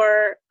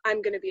 or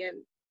I'm going to be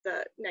in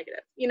the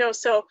negative,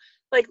 so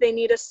like they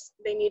need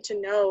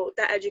to know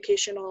that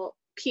educational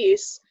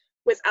piece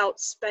without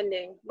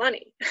spending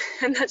money.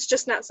 And that's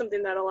just not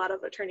something that a lot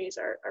of attorneys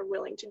are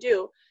willing to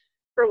do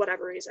for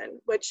whatever reason,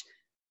 which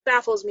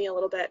baffles me a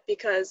little bit,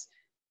 because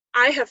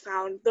I have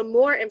found the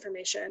more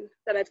information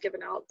that I've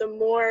given out, the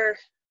more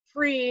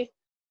free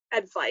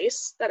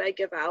advice that I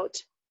give out,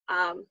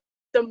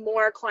 the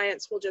more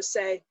clients will just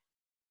say,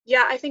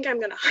 yeah, I think I'm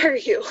going to hire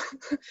you.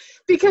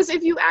 Because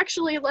if you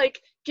actually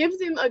give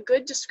them a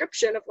good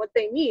description of what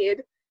they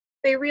need,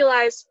 they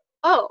realize,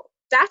 oh,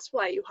 that's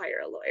why you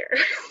hire a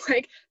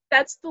lawyer.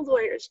 That's the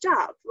lawyer's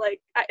job.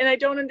 And I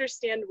don't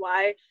understand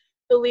why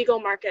the legal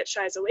market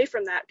shies away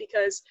from that,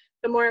 because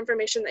the more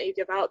information that you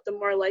give out, the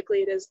more likely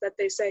it is that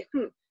they say,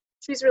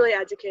 she's really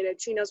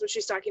educated. She knows what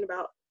she's talking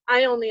about.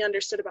 I only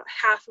understood about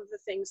half of the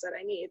things that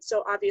I need.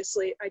 So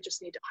obviously I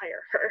just need to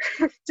hire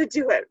her to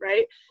do it,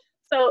 right?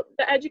 So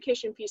the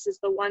education piece is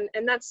the one,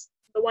 and that's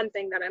the one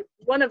thing that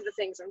one of the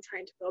things I'm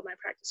trying to build my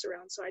practice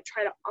around. So I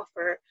try to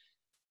offer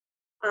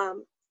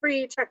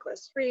free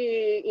checklists,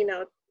 free,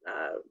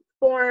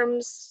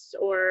 forms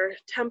or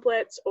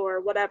templates or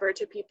whatever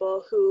to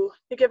people to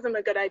give them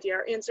a good idea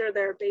or answer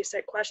their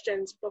basic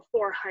questions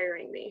before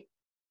hiring me.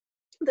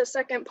 The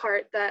second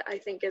part that I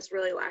think is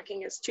really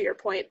lacking is, to your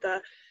point,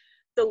 the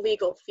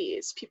legal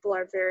fees. People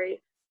are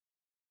very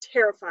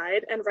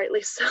terrified, and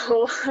rightly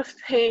so, of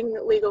paying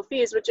legal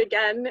fees, which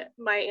again,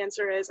 my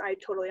answer is I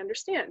totally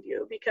understand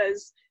you,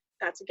 because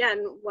that's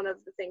again one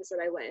of the things that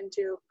I went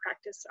into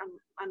practice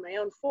on my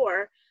own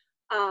for.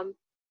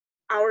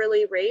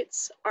 Hourly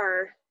rates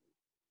are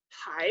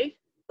high,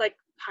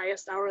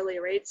 highest hourly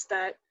rates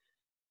that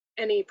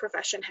any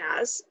profession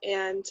has,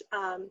 and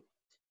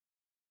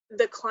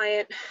the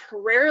client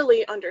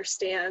rarely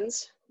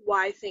understands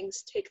why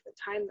things take the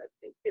time that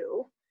they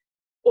do,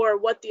 or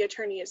what the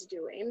attorney is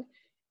doing.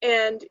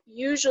 And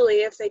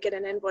usually if they get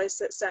an invoice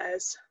that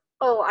says,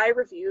 oh, I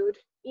reviewed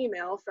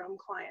email from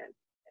client,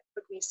 it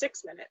took me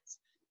 6 minutes,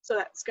 so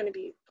that's going to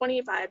be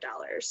 $25.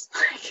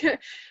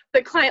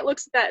 The client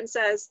looks at that and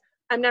says,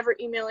 I'm never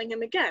emailing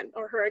him again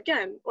or her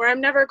again, or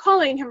I'm never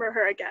calling him or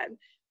her again,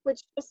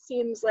 which just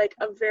seems like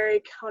a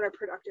very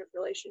counterproductive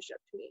relationship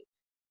to me.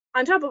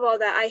 On top of all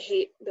that, I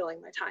hate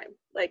billing my time.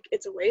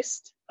 It's a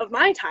waste of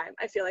my time.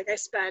 I feel like I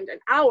spend an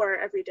hour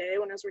every day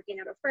when I was working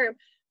at a firm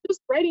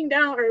just writing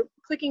down or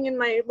clicking in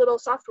my little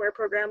software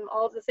program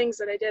all of the things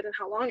that I did and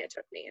how long it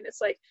took me. And it's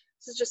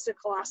this is just a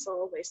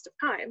colossal waste of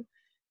time.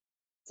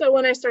 So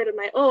when I started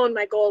my own,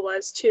 my goal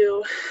was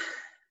to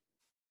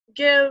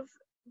give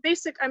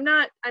I'm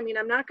not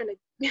going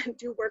to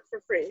do work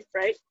for free,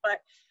 right? But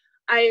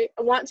I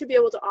want to be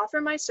able to offer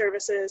my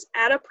services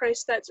at a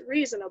price that's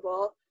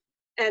reasonable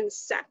and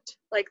set.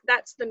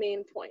 That's the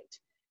main point.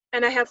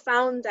 And I have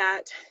found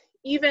that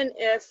even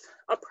if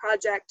a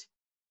project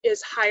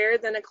is higher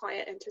than a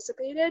client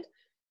anticipated,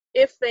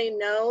 if they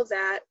know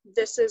that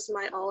this is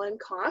my all-in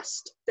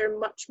cost, they're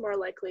much more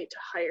likely to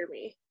hire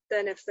me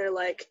than if they're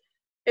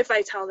if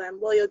I tell them,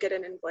 well, you'll get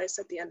an invoice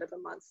at the end of the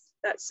month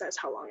that says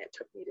how long it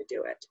took me to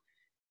do it.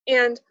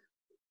 And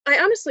I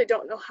honestly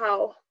don't know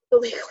how the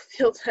legal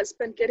field has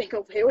been getting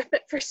away with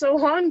it for so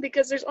long,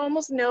 because there's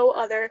almost no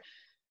other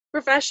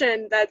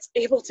profession that's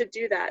able to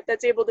do that,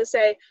 that's able to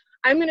say,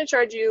 I'm going to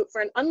charge you for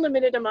an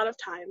unlimited amount of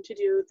time to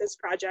do this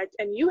project,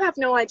 and you have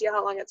no idea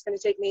how long it's going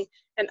to take me,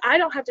 and I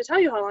don't have to tell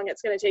you how long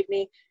it's going to take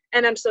me,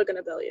 and I'm still going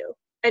to bill you,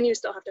 and you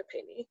still have to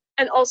pay me.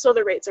 And also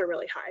the rates are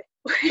really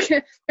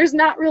high. There's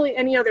not really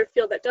any other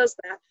field that does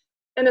that.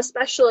 And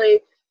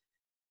especially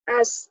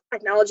as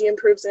technology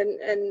improves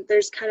and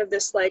there's kind of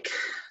this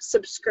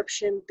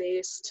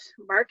subscription-based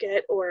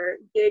market or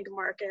gig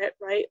market,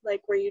 right?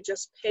 Where you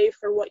just pay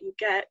for what you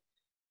get.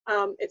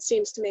 It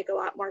seems to make a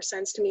lot more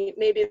sense to me.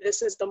 Maybe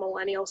this is the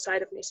millennial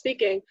side of me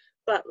speaking,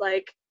 but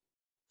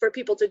for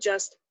people to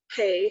just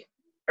pay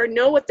or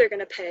know what they're going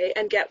to pay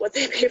and get what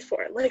they pay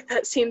for,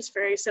 that seems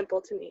very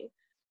simple to me.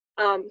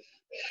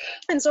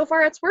 And so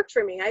far it's worked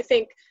for me. I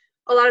think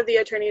a lot of the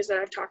attorneys that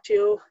I've talked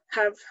to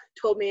have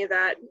told me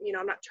that,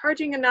 I'm not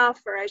charging enough,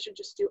 or I should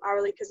just do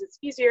hourly because it's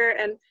easier.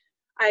 And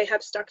I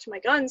have stuck to my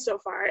guns so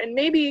far. And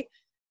maybe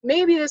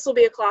this will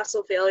be a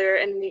colossal failure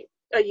and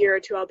a year or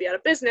two I'll be out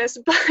of business,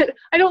 but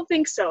I don't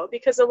think so,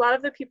 because a lot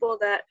of the people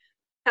that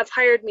have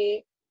hired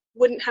me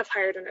wouldn't have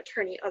hired an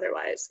attorney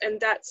otherwise. And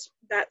that's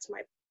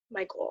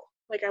my goal.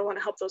 I want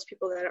to help those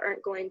people that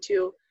aren't going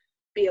to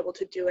be able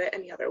to do it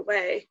any other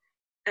way,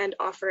 and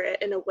offer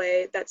it in a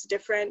way that's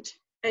different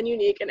and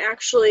unique and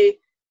actually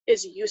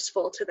is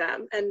useful to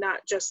them and not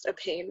just a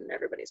pain in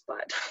everybody's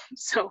butt.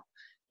 So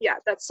yeah,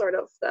 that's sort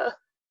of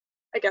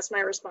my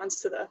response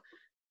to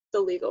the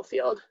legal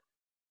field.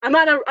 I'm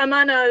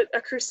on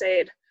a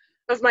crusade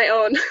of my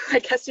own, I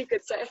guess you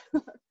could say.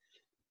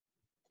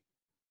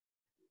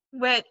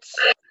 Which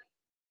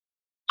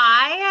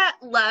I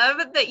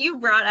love that you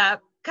brought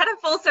up kind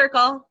of full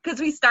circle because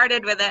we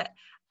started with it.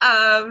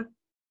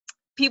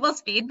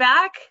 People's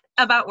feedback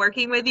about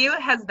working with you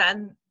has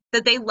been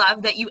that they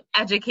love that you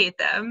educate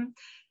them,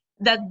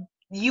 that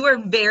you are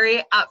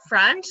very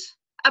upfront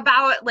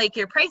about like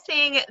your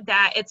pricing,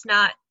 that it's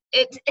not,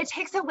 it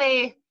takes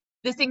away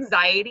this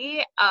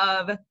anxiety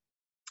of,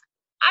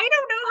 I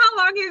don't know how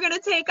long you're going to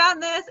take on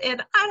this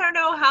and I don't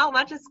know how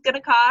much it's going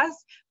to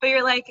cost, but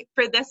you're like,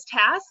 for this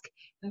task,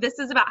 this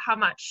is about how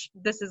much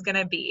this is going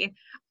to be.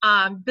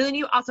 But then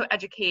you also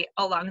educate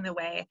along the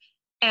way.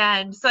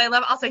 And so I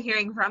love also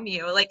hearing from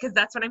you, like, because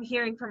that's what I'm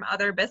hearing from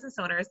other business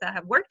owners that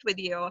have worked with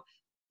you,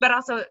 but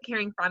also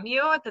hearing from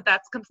you that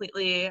that's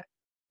completely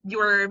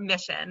your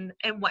mission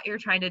and what you're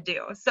trying to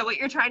do. So what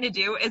you're trying to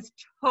do is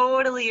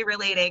totally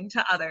relating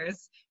to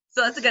others.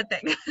 So that's a good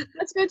thing.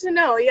 That's good to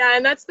know. Yeah,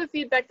 and that's the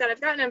feedback that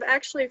I've gotten. I've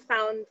actually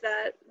found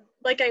that,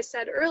 like I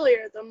said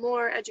earlier, the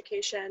more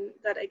education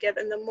that I give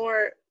and the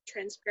more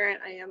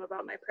transparent I am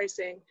about my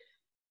pricing,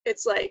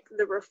 it's like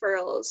the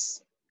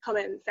referrals come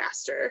in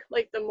faster.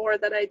 Like the more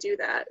that I do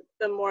that,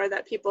 the more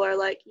that people are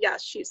like,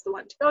 yes, she's the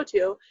one to go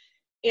to.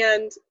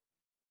 And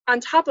on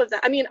top of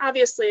that, I mean,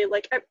 obviously,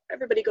 like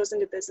everybody goes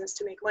into business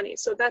to make money.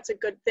 So that's a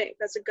good thing.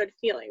 That's a good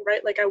feeling,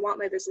 right? Like I want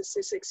my business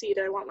to succeed.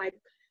 I want my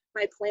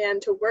plan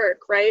to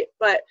work, right?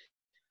 But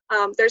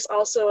there's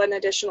also an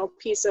additional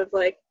piece of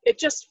like,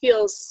 it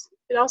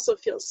also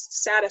feels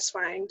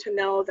satisfying to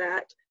know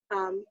that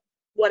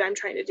what I'm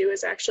trying to do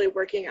is actually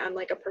working on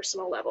like a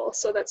personal level.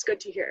 So that's good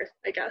to hear,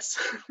 I guess.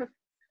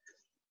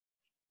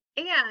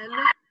 And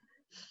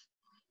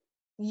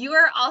you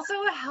are also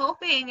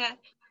helping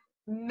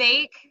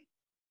make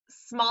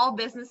small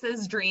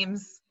businesses'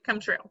 dreams come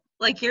true.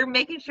 Like you're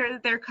making sure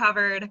that they're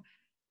covered.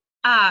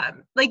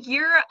 Like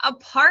you're a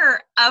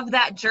part of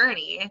that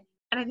journey.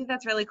 And I think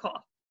that's really cool.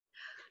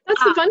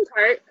 That's the fun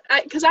part.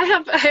 Because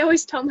I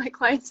always tell my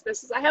clients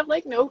this is I have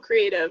like no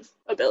creative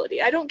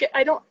ability. I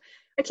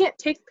can't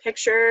take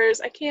pictures.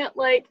 I can't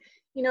like,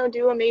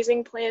 do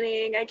amazing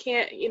planning. I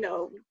can't,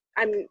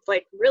 I'm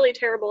like really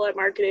terrible at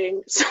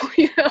marketing. So,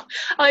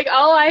 like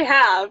all I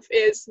have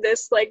is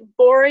this like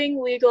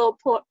boring legal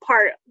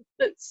part,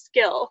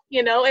 skill,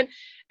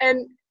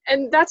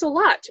 and that's a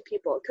lot to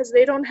people because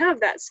they don't have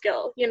that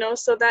skill,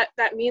 so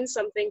that means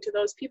something to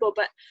those people.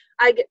 But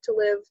I get to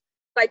live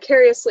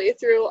vicariously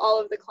through all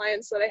of the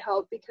clients that I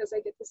help because I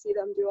get to see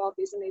them do all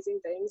these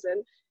amazing things.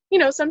 And,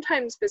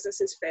 sometimes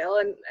businesses fail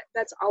and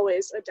that's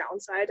always a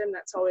downside and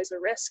that's always a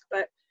risk.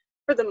 But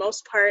for the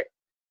most part,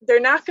 they're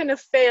not going to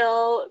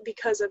fail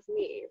because of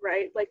me,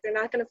 right? Like they're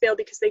not going to fail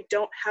because they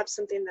don't have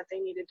something that they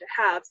needed to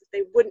have that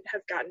they wouldn't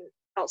have gotten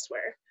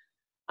elsewhere.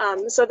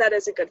 So that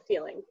is a good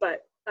feeling.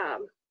 But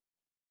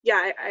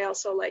yeah, I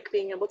also like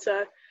being able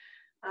to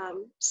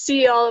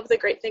see all of the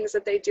great things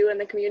that they do in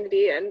the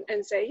community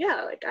and say,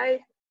 yeah, like I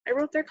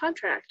wrote their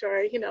contract, or,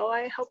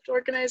 I helped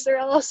organize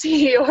their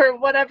LLC or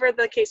whatever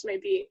the case may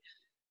be.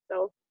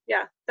 So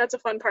yeah, that's a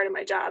fun part of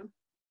my job.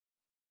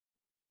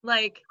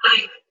 Like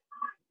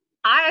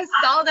I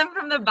saw them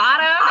from the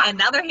bottom and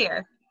now they're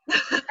here.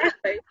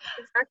 Exactly.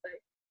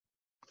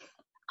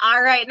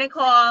 All right,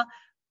 Nicole.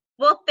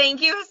 Well,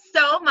 thank you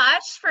so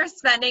much for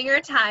spending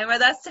your time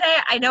with us today.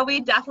 I know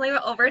we definitely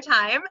went over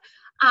time,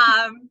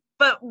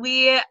 but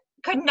we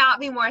could not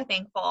be more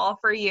thankful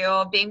for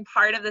you being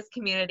part of this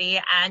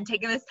community and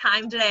taking this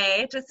time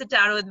today to sit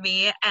down with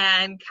me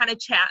and kind of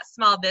chat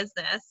small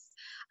business.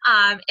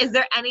 Is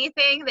there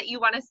anything that you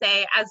want to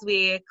say as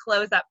we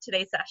close up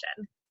today's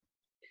session?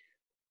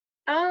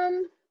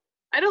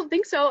 I don't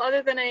think so,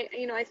 other than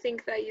I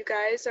think that you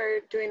guys are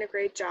doing a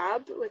great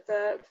job with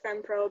the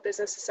FemPro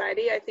Business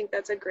Society. I think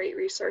that's a great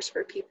resource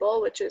for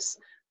people, which is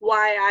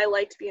why I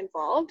like to be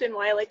involved and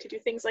why I like to do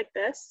things like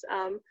this.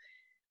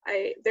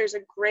 There's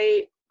a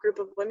great group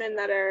of women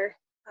that are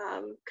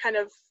kind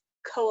of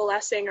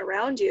coalescing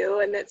around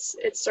you, and it's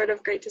sort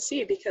of great to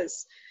see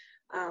because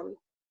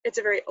it's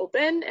a very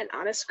open and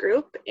honest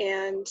group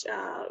and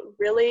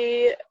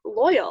really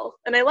loyal,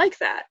 and I like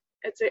that.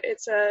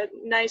 It's a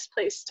nice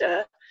place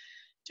to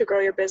grow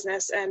your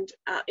business and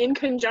in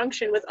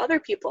conjunction with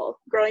other people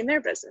growing their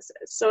businesses.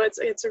 So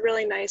it's a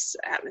really nice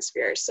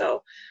atmosphere.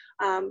 So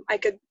I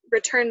could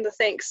return the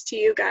thanks to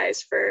you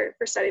guys for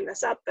setting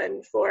this up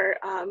and for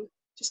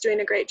just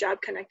doing a great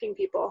job connecting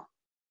people.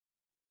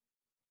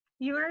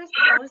 You are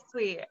so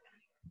sweet.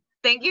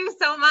 Thank you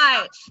so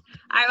much.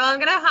 All right, well, I'm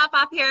going to hop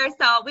off here.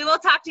 So we will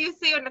talk to you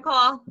soon, Nicole.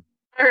 All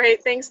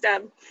right. Thanks,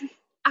 Deb.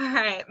 All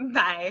right.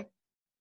 Bye.